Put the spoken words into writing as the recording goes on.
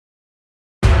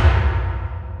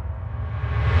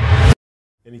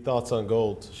Any thoughts on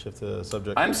gold? Shift the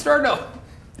subject. I'm starting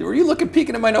to. Were you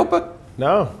peeking at my notebook?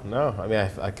 No. I mean,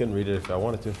 I couldn't read it if I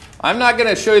wanted to. I'm not going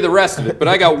to show you the rest of it, but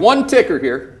I got one ticker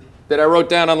here that I wrote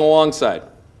down on the long side.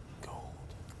 Gold.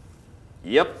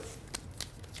 Yep.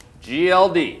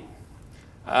 GLD.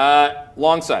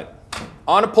 Long side.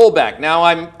 On a pullback. Now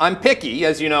I'm picky,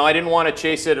 as you know. I didn't want to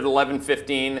chase it at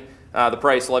 11.15. The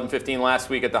price 11.15 last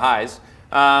week at the highs.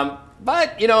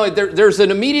 But you know, there's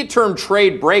an immediate term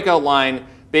trade breakout line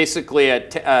basically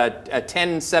at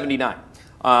 10.79.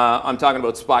 I'm talking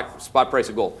about spot price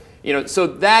of gold. You know, so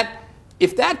that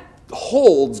if that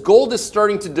holds, gold is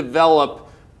starting to develop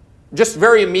just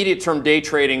very immediate term day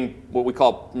trading, what we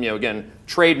call, you know, again,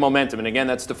 trade momentum. And again,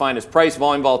 that's defined as price,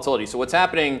 volume, volatility. So what's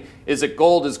happening is that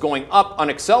gold is going up on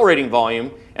accelerating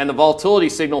volume and the volatility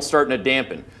signal is starting to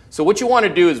dampen. So what you want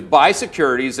to do is buy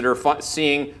securities that are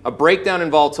seeing a breakdown in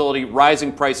volatility,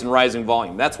 rising price, and rising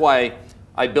volume. That's why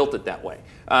I built it that way.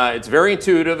 It's very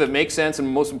intuitive, it makes sense, and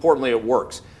most importantly, it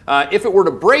works. If it were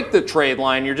to break the trade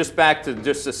line, you're just back to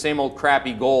just the same old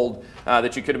crappy gold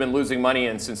that you could have been losing money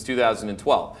in since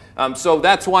 2012. So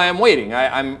that's why I'm waiting.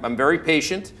 I'm very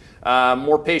patient.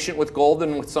 More patient with gold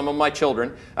than with some of my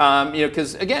children, you know,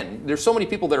 because again, there's so many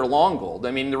people that are long gold.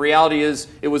 I mean, the reality is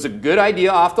it was a good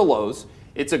idea off the lows.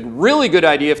 It's a really good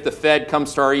idea if the Fed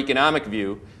comes to our economic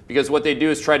view, because what they do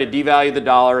is try to devalue the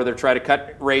dollar. They're trying to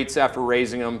cut rates after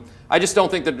raising them. I just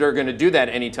don't think that they're going to do that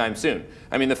anytime soon.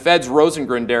 I mean, the Fed's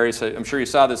Rosengren, Darius, I'm sure you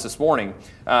saw this morning.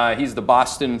 He's the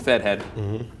Boston Fed head.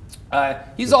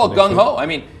 He's all gung-ho. I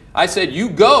mean, I said, you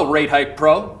go, rate hike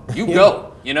pro. You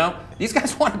go. You know, these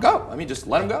guys want to go. I mean, just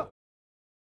let them go.